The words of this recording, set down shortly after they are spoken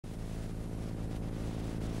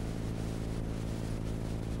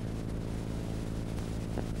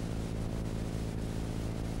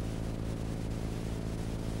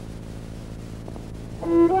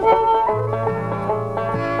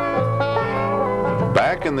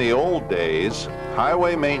Back in the old days,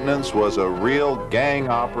 highway maintenance was a real gang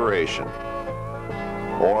operation.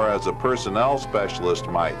 Or as a personnel specialist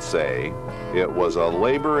might say, it was a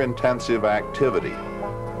labor-intensive activity.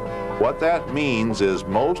 What that means is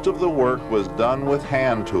most of the work was done with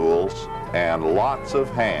hand tools and lots of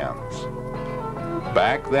hands.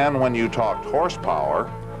 Back then when you talked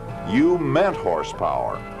horsepower, you meant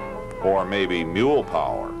horsepower, or maybe mule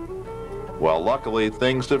power. Well, luckily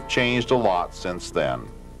things have changed a lot since then.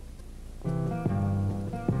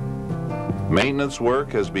 Maintenance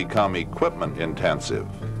work has become equipment intensive.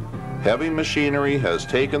 Heavy machinery has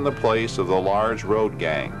taken the place of the large road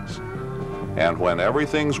gangs. And when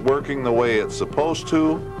everything's working the way it's supposed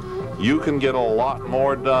to, you can get a lot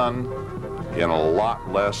more done in a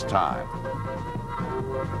lot less time.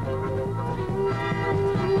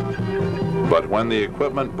 But when the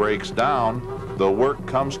equipment breaks down, the work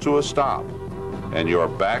comes to a stop, and you're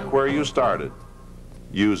back where you started,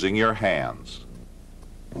 using your hands.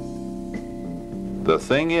 The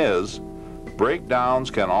thing is, breakdowns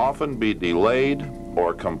can often be delayed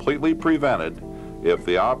or completely prevented if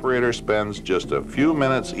the operator spends just a few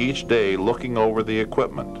minutes each day looking over the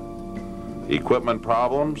equipment. Equipment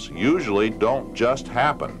problems usually don't just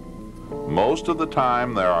happen. Most of the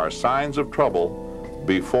time there are signs of trouble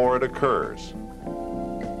before it occurs.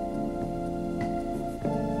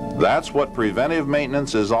 That's what preventive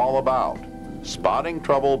maintenance is all about, spotting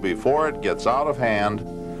trouble before it gets out of hand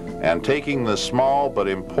and taking the small but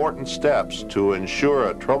important steps to ensure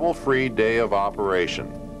a trouble-free day of operation.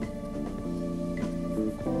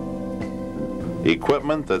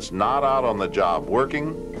 Equipment that's not out on the job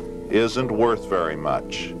working isn't worth very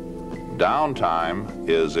much. Downtime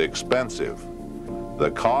is expensive.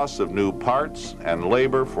 The cost of new parts and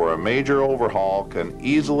labor for a major overhaul can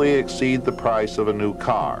easily exceed the price of a new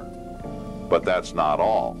car. But that's not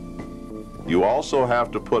all. You also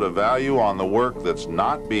have to put a value on the work that's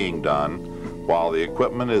not being done while the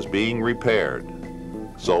equipment is being repaired.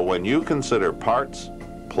 So when you consider parts,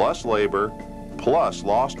 plus labor, plus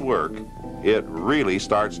lost work, it really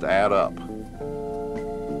starts to add up.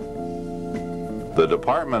 The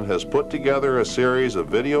department has put together a series of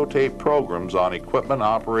videotape programs on equipment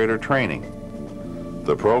operator training.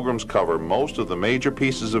 The programs cover most of the major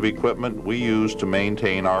pieces of equipment we use to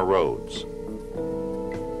maintain our roads.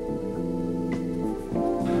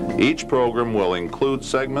 Each program will include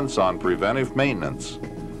segments on preventive maintenance,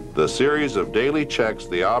 the series of daily checks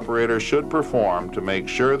the operator should perform to make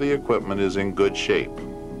sure the equipment is in good shape.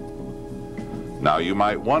 Now you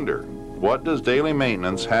might wonder, what does daily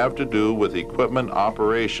maintenance have to do with equipment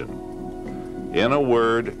operation? In a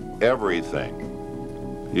word,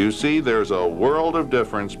 everything. You see, there's a world of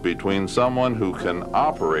difference between someone who can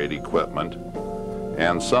operate equipment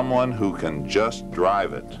and someone who can just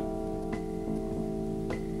drive it.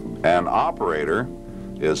 An operator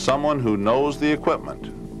is someone who knows the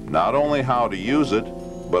equipment, not only how to use it,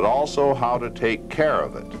 but also how to take care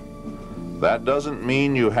of it. That doesn't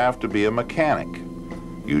mean you have to be a mechanic.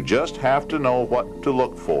 You just have to know what to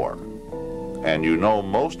look for. And you know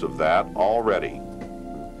most of that already.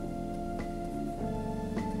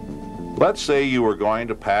 Let's say you were going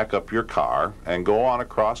to pack up your car and go on a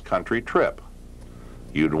cross-country trip.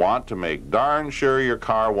 You'd want to make darn sure your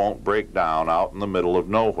car won't break down out in the middle of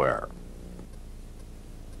nowhere.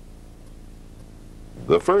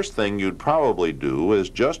 The first thing you'd probably do is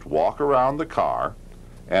just walk around the car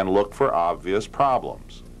and look for obvious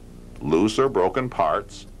problems. Loose or broken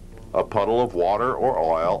parts, a puddle of water or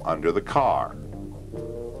oil under the car.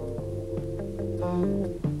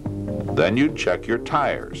 Then you'd check your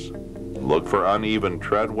tires, look for uneven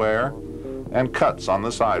tread wear and cuts on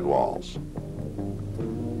the sidewalls.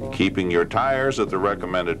 Keeping your tires at the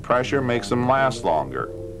recommended pressure makes them last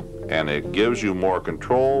longer, and it gives you more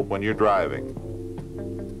control when you're driving.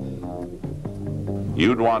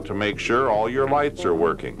 You'd want to make sure all your lights are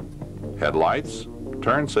working: headlights,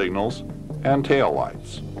 turn signals, and tail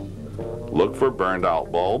lights. Look for burned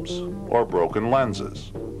out bulbs or broken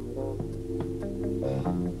lenses.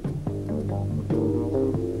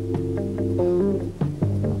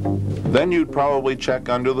 Then you'd probably check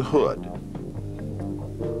under the hood.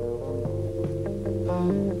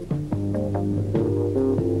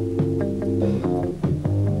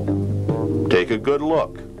 Take a good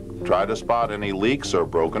look. Try to spot any leaks or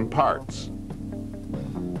broken parts.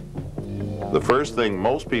 The first thing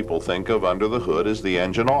most people think of under the hood is the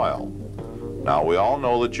engine oil. Now, we all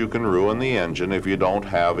know that you can ruin the engine if you don't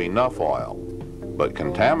have enough oil, but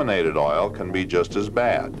contaminated oil can be just as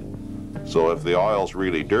bad. So if the oil's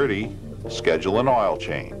really dirty, schedule an oil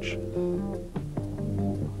change.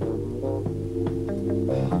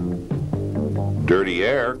 Dirty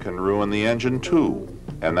air can ruin the engine too,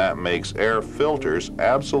 and that makes air filters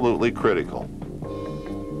absolutely critical.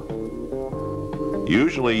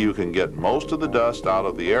 Usually you can get most of the dust out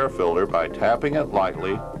of the air filter by tapping it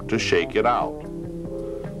lightly to shake it out.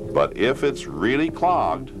 But if it's really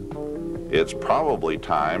clogged, it's probably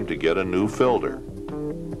time to get a new filter.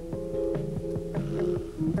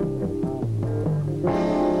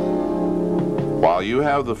 While you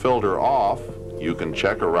have the filter off, you can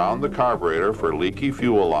check around the carburetor for leaky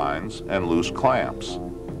fuel lines and loose clamps.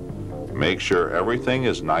 Make sure everything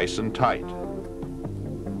is nice and tight.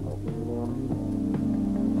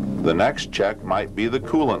 The next check might be the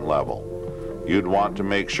coolant level. You'd want to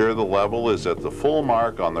make sure the level is at the full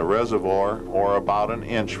mark on the reservoir or about an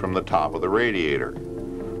inch from the top of the radiator.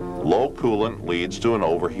 Low coolant leads to an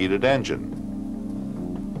overheated engine.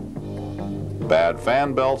 Bad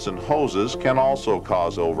fan belts and hoses can also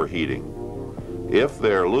cause overheating. If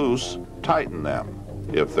they're loose, tighten them.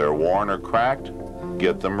 If they're worn or cracked,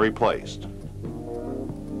 get them replaced.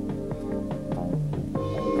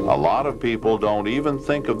 A lot of people don't even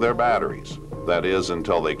think of their batteries. That is,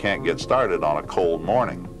 until they can't get started on a cold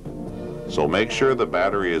morning. So make sure the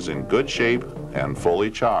battery is in good shape and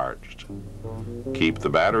fully charged. Keep the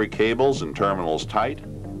battery cables and terminals tight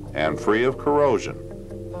and free of corrosion.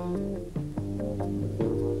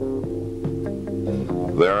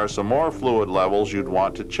 There are some more fluid levels you'd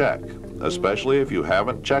want to check, especially if you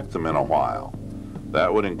haven't checked them in a while.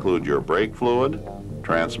 That would include your brake fluid,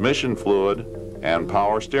 transmission fluid, and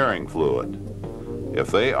power steering fluid.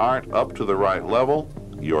 If they aren't up to the right level,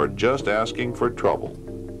 you're just asking for trouble.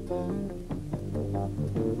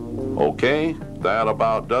 Okay, that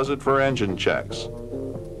about does it for engine checks.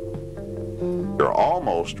 You're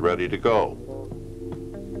almost ready to go.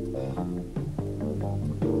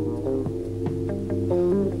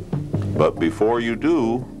 But before you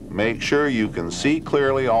do, make sure you can see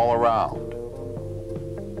clearly all around.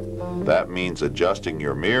 That means adjusting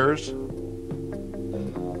your mirrors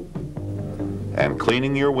and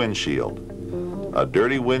cleaning your windshield. A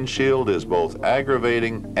dirty windshield is both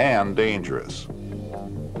aggravating and dangerous.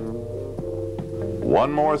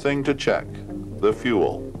 One more thing to check, the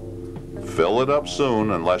fuel. Fill it up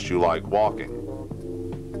soon unless you like walking.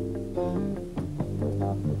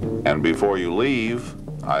 And before you leave,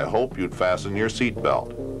 I hope you'd fasten your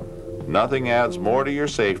seatbelt. Nothing adds more to your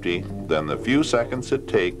safety than the few seconds it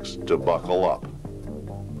takes to buckle up.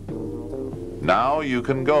 Now you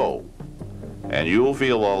can go. And you'll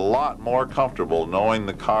feel a lot more comfortable knowing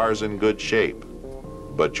the car's in good shape.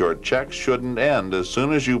 But your checks shouldn't end as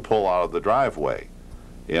soon as you pull out of the driveway.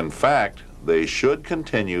 In fact, they should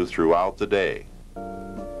continue throughout the day.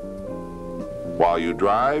 While you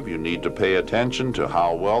drive, you need to pay attention to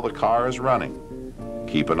how well the car is running.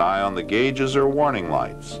 Keep an eye on the gauges or warning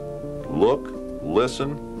lights. Look,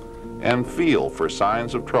 listen, and feel for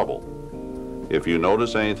signs of trouble. If you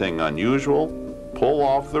notice anything unusual, pull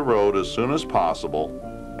off the road as soon as possible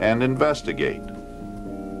and investigate.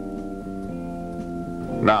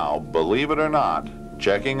 Now, believe it or not,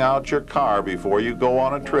 checking out your car before you go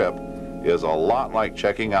on a trip is a lot like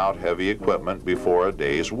checking out heavy equipment before a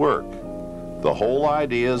day's work. The whole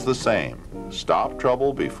idea is the same. Stop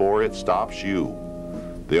trouble before it stops you.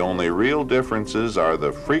 The only real differences are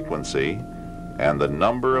the frequency and the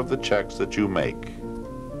number of the checks that you make.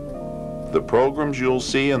 The programs you'll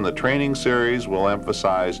see in the training series will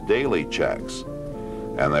emphasize daily checks,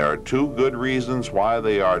 and there are two good reasons why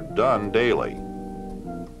they are done daily.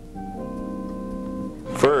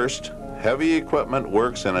 First, heavy equipment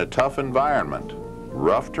works in a tough environment.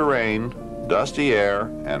 Rough terrain, dusty air,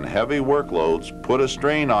 and heavy workloads put a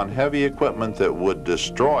strain on heavy equipment that would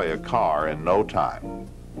destroy a car in no time.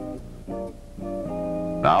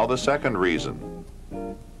 Now the second reason.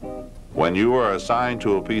 When you are assigned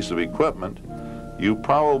to a piece of equipment, you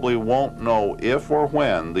probably won't know if or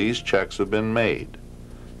when these checks have been made.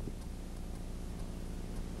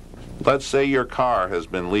 Let's say your car has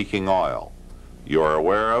been leaking oil. You're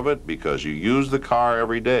aware of it because you use the car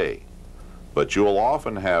every day, but you'll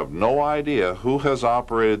often have no idea who has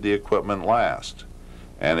operated the equipment last.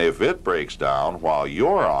 And if it breaks down while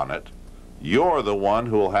you're on it, you're the one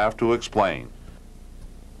who'll have to explain.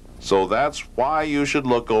 So that's why you should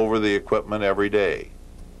look over the equipment every day.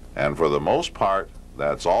 And for the most part,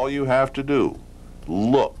 that's all you have to do.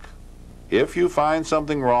 Look. If you find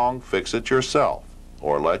something wrong, fix it yourself,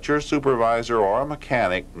 or let your supervisor or a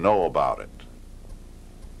mechanic know about it.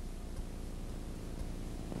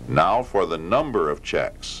 Now for the number of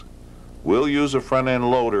checks. We'll use a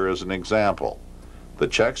front-end loader as an example. The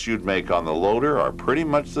checks you'd make on the loader are pretty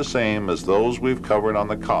much the same as those we've covered on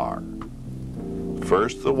the car.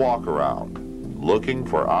 First, the walk-around. looking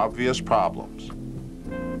for obvious problems.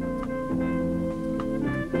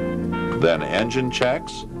 Then engine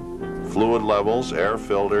checks, fluid levels, air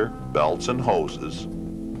filter, belts and hoses.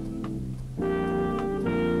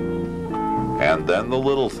 And then the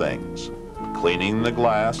little things, cleaning the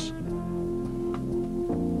glass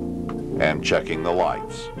and checking the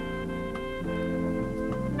lights.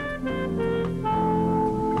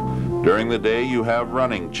 During the day you have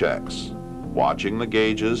running checks, watching the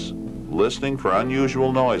gauges, listening for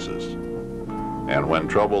unusual noises. And when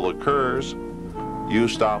trouble occurs, you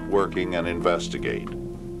stop working and investigate.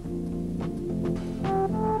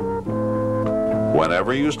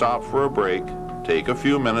 Whenever you stop for a break, take a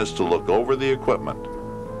few minutes to look over the equipment.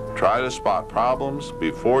 Try to spot problems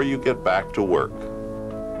before you get back to work.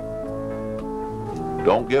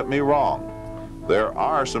 Don't get me wrong, there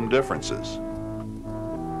are some differences.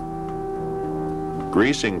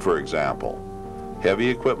 Greasing, for example. Heavy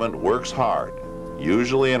equipment works hard,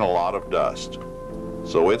 usually in a lot of dust.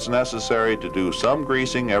 So it's necessary to do some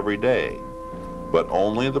greasing every day, but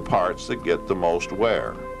only the parts that get the most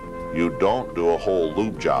wear. You don't do a whole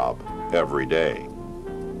lube job every day.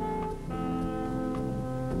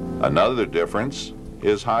 Another difference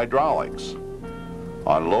is hydraulics.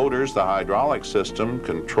 On loaders, the hydraulic system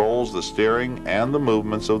controls the steering and the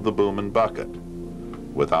movements of the boom and bucket.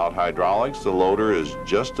 Without hydraulics, the loader is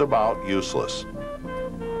just about useless.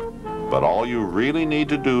 But all you really need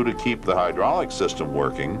to do to keep the hydraulic system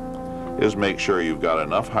working is make sure you've got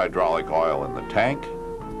enough hydraulic oil in the tank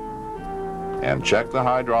and check the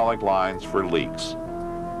hydraulic lines for leaks.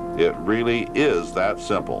 It really is that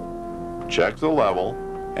simple. Check the level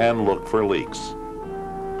and look for leaks.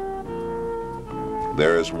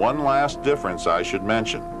 There is one last difference I should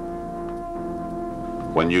mention.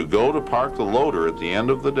 When you go to park the loader at the end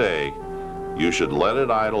of the day, you should let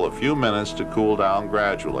it idle a few minutes to cool down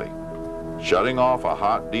gradually. Shutting off a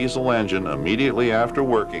hot diesel engine immediately after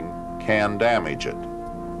working can damage it.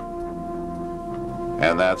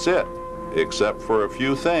 And that's it. Except for a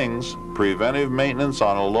few things, preventive maintenance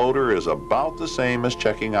on a loader is about the same as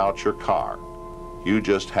checking out your car. You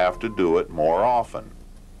just have to do it more often.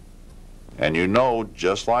 And you know,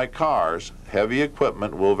 just like cars, heavy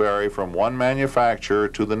equipment will vary from one manufacturer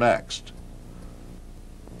to the next.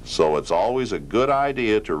 So it's always a good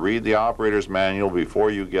idea to read the operator's manual before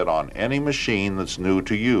you get on any machine that's new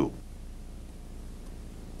to you.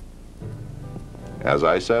 As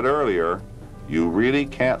I said earlier, you really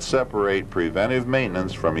can't separate preventive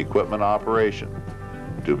maintenance from equipment operation.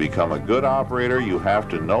 To become a good operator, you have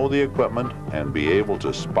to know the equipment and be able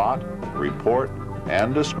to spot, report,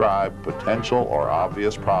 and describe potential or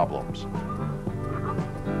obvious problems.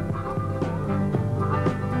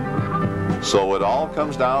 So it all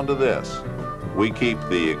comes down to this. We keep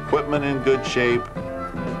the equipment in good shape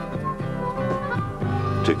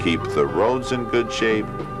to keep the roads in good shape,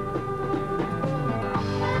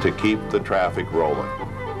 to keep the traffic rolling.